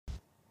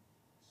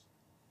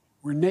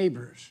We're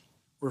neighbors,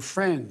 we're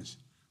friends,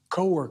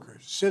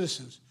 co-workers,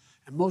 citizens,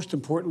 and most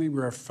importantly,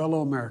 we're our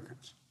fellow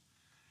Americans.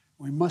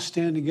 We must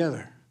stand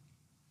together.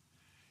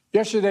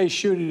 Yesterday's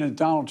shooting at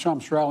Donald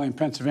Trump's rally in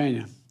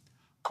Pennsylvania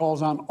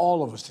calls on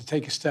all of us to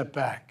take a step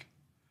back,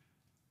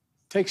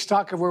 take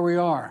stock of where we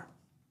are,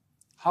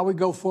 how we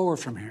go forward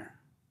from here.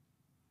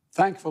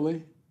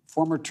 Thankfully,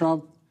 former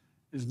Trump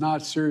is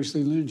not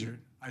seriously injured.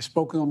 I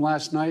spoke with him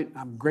last night.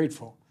 I'm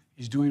grateful.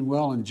 He's doing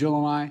well, and Jill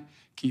and I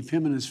keep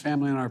him and his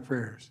family in our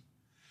prayers.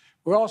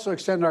 We also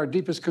extend our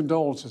deepest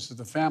condolences to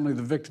the family of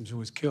the victims who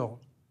was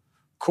killed.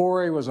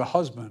 Corey was a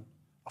husband,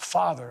 a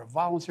father, a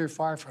volunteer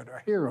firefighter,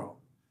 a hero,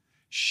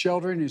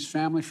 sheltering his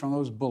family from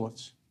those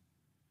bullets.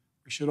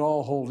 We should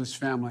all hold his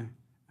family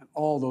and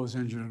all those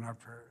injured in our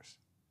prayers.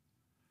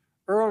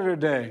 Earlier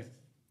today,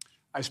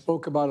 I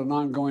spoke about an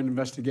ongoing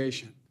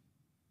investigation.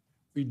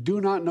 We do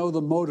not know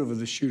the motive of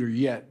the shooter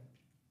yet.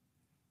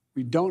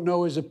 We don't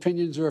know his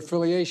opinions or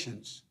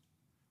affiliations.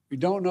 We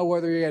don't know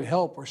whether he had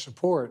help or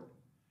support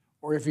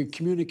or if he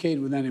communicated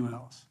with anyone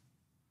else.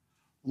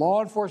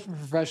 Law enforcement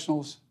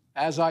professionals,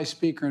 as I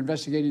speak, are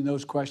investigating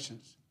those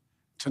questions.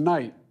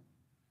 Tonight,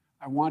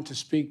 I want to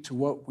speak to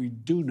what we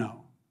do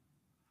know.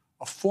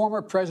 A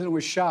former president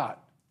was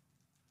shot,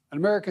 an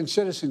American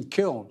citizen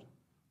killed,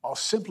 while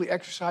simply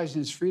exercising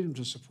his freedom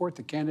to support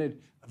the candidate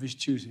of his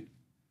choosing.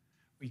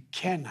 We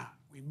cannot,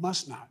 we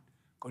must not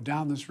go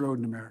down this road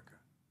in America.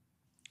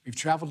 We've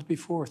traveled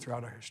before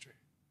throughout our history.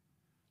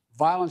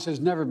 Violence has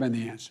never been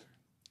the answer,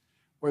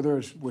 whether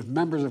it's with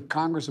members of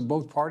Congress of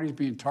both parties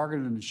being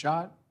targeted and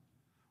shot,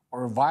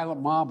 or a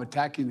violent mob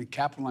attacking the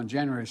Capitol on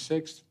January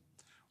 6th,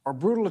 or a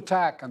brutal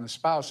attack on the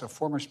spouse of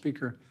former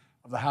Speaker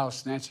of the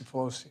House, Nancy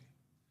Pelosi,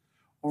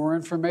 or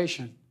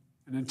information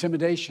and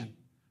intimidation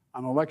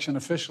on election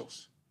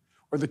officials,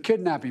 or the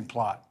kidnapping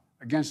plot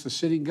against the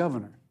sitting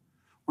governor,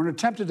 or an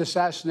attempted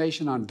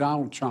assassination on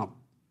Donald Trump.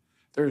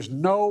 There is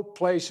no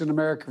place in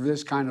America for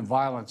this kind of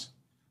violence,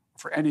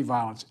 for any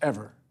violence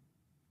ever.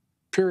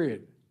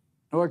 Period.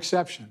 No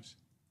exceptions.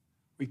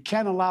 We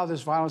can't allow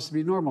this violence to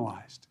be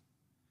normalized.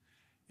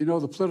 You know,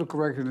 the political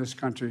record in this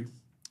country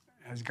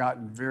has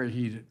gotten very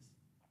heated.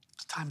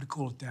 It's time to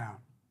cool it down.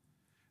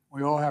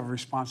 We all have a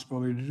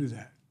responsibility to do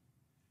that.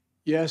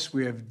 Yes,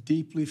 we have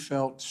deeply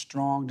felt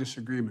strong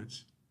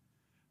disagreements.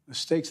 The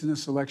stakes in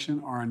this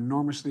election are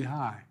enormously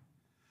high.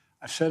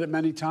 I've said it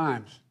many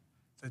times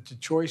that the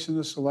choice in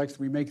this election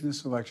we make in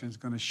this election is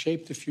going to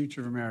shape the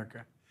future of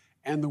America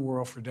and the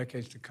world for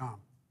decades to come.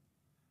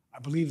 I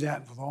believe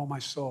that with all my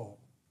soul.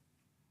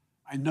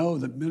 I know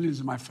that millions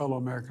of my fellow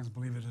Americans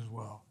believe it as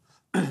well.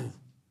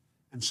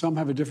 And some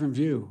have a different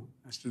view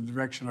as to the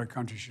direction our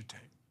country should take.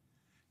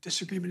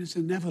 Disagreement is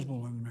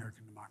inevitable in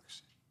American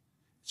democracy.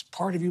 It's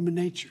part of human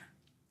nature.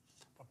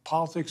 But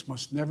politics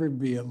must never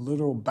be a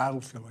literal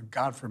battlefield, or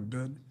God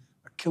forbid,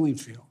 a killing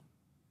field.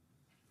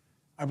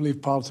 I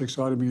believe politics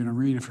ought to be an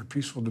arena for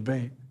peaceful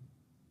debate,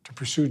 to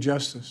pursue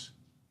justice,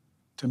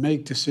 to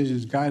make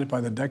decisions guided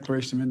by the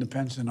Declaration of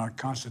Independence and our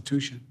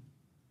Constitution.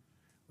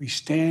 We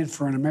stand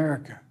for an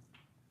America,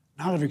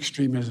 not of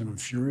extremism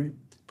and fury,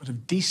 but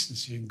of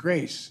decency and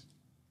grace.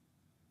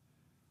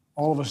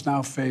 All of us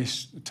now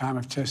face the time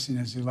of testing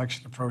as the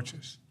election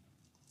approaches.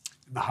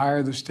 And the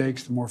higher the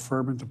stakes, the more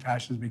fervent the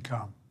passions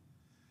become.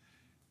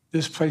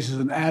 This places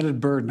an added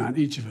burden on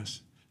each of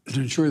us to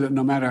ensure that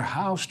no matter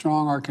how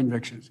strong our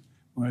convictions,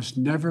 we must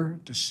never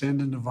descend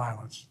into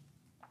violence.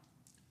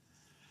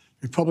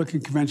 The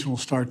Republican convention will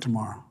start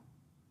tomorrow.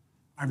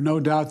 I have no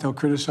doubt they'll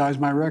criticize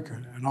my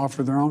record and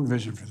offer their own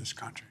vision for this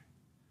country.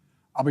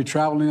 I'll be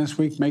traveling this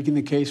week making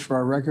the case for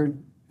our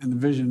record and the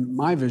vision,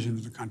 my vision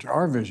of the country,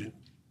 our vision.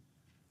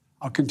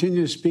 I'll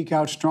continue to speak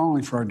out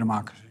strongly for our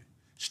democracy,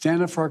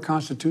 stand up for our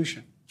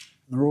Constitution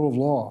and the rule of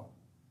law,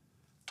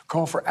 to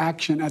call for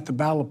action at the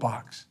ballot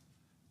box,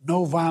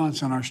 no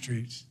violence on our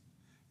streets.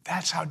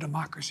 That's how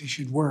democracy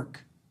should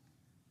work.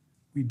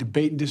 We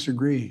debate and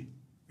disagree.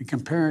 We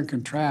compare and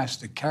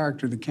contrast the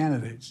character of the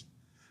candidates,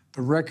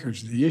 the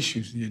records, the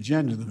issues, the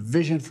agenda, the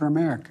vision for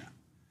America.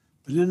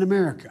 But in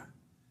America,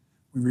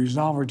 we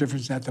resolve our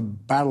differences at the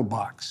battle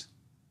box.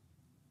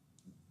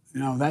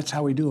 You know, that's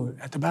how we do it,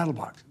 at the battle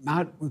box,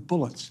 not with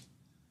bullets.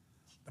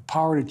 The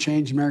power to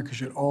change America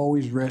should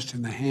always rest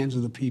in the hands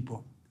of the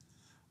people,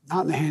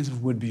 not in the hands of a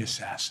would-be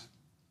assassin.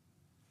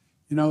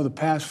 You know, the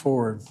path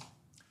forward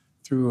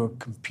through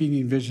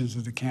competing visions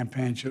of the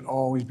campaign should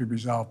always be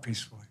resolved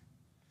peacefully,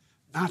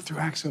 not through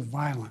acts of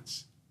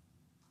violence.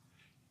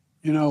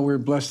 You know, we're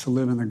blessed to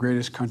live in the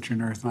greatest country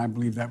on earth, and I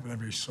believe that with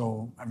every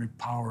soul, every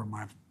power of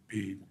my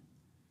being.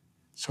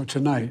 So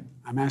tonight,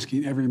 I'm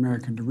asking every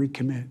American to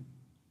recommit,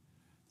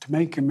 to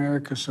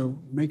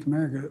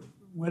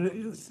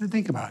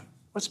think about it.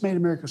 What's made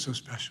America so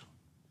special?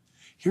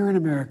 Here in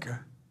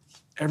America,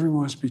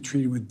 everyone must be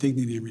treated with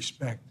dignity and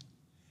respect,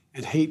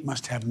 and hate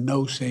must have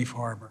no safe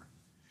harbor.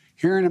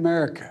 Here in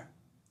America,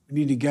 we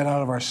need to get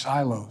out of our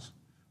silos,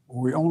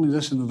 where we only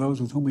listen to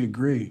those with whom we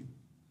agree,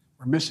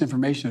 where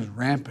misinformation is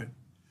rampant,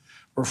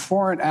 where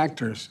foreign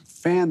actors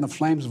fan the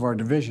flames of our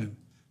division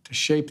to to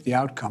shape the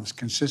outcomes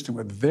consistent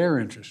with their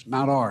interests,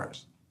 not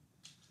ours.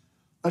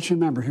 Let's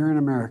remember, here in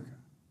America,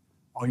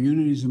 while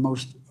unity is the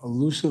most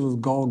elusive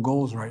of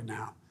goals right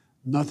now,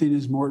 nothing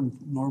is more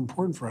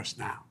important for us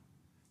now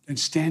than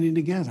standing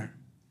together.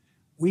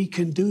 We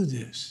can do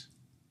this.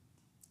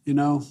 You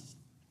know,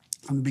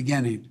 from the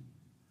beginning,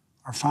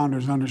 our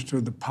founders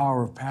understood the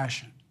power of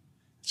passion.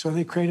 So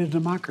they created a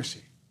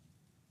democracy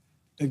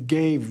that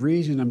gave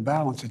reason and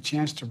balance a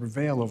chance to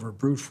prevail over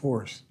brute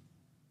force.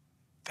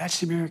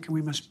 That's the American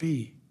we must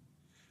be.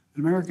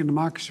 An American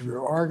democracy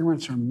where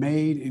arguments are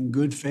made in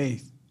good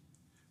faith.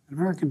 An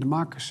American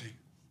democracy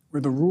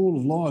where the rule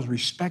of law is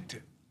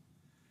respected.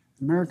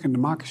 An American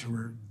democracy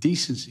where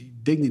decency,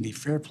 dignity,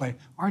 fair play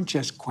aren't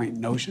just quaint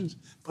notions,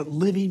 but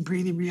living,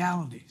 breathing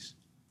realities.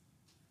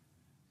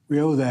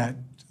 We owe that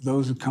to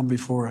those who come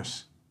before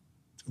us,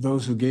 to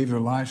those who gave their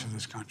lives for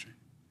this country.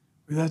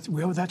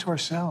 We owe that to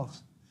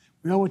ourselves.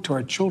 We owe it to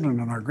our children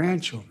and our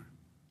grandchildren.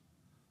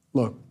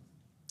 Look,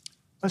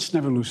 let's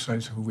never lose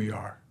sight of who we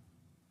are.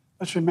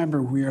 Let's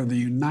remember we are the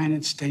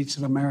United States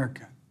of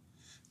America.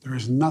 There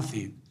is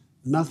nothing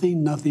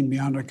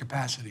beyond our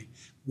capacity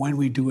when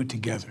we do it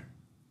together.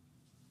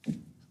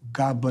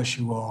 God bless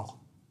you all.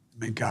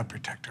 May God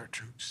protect our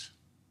troops.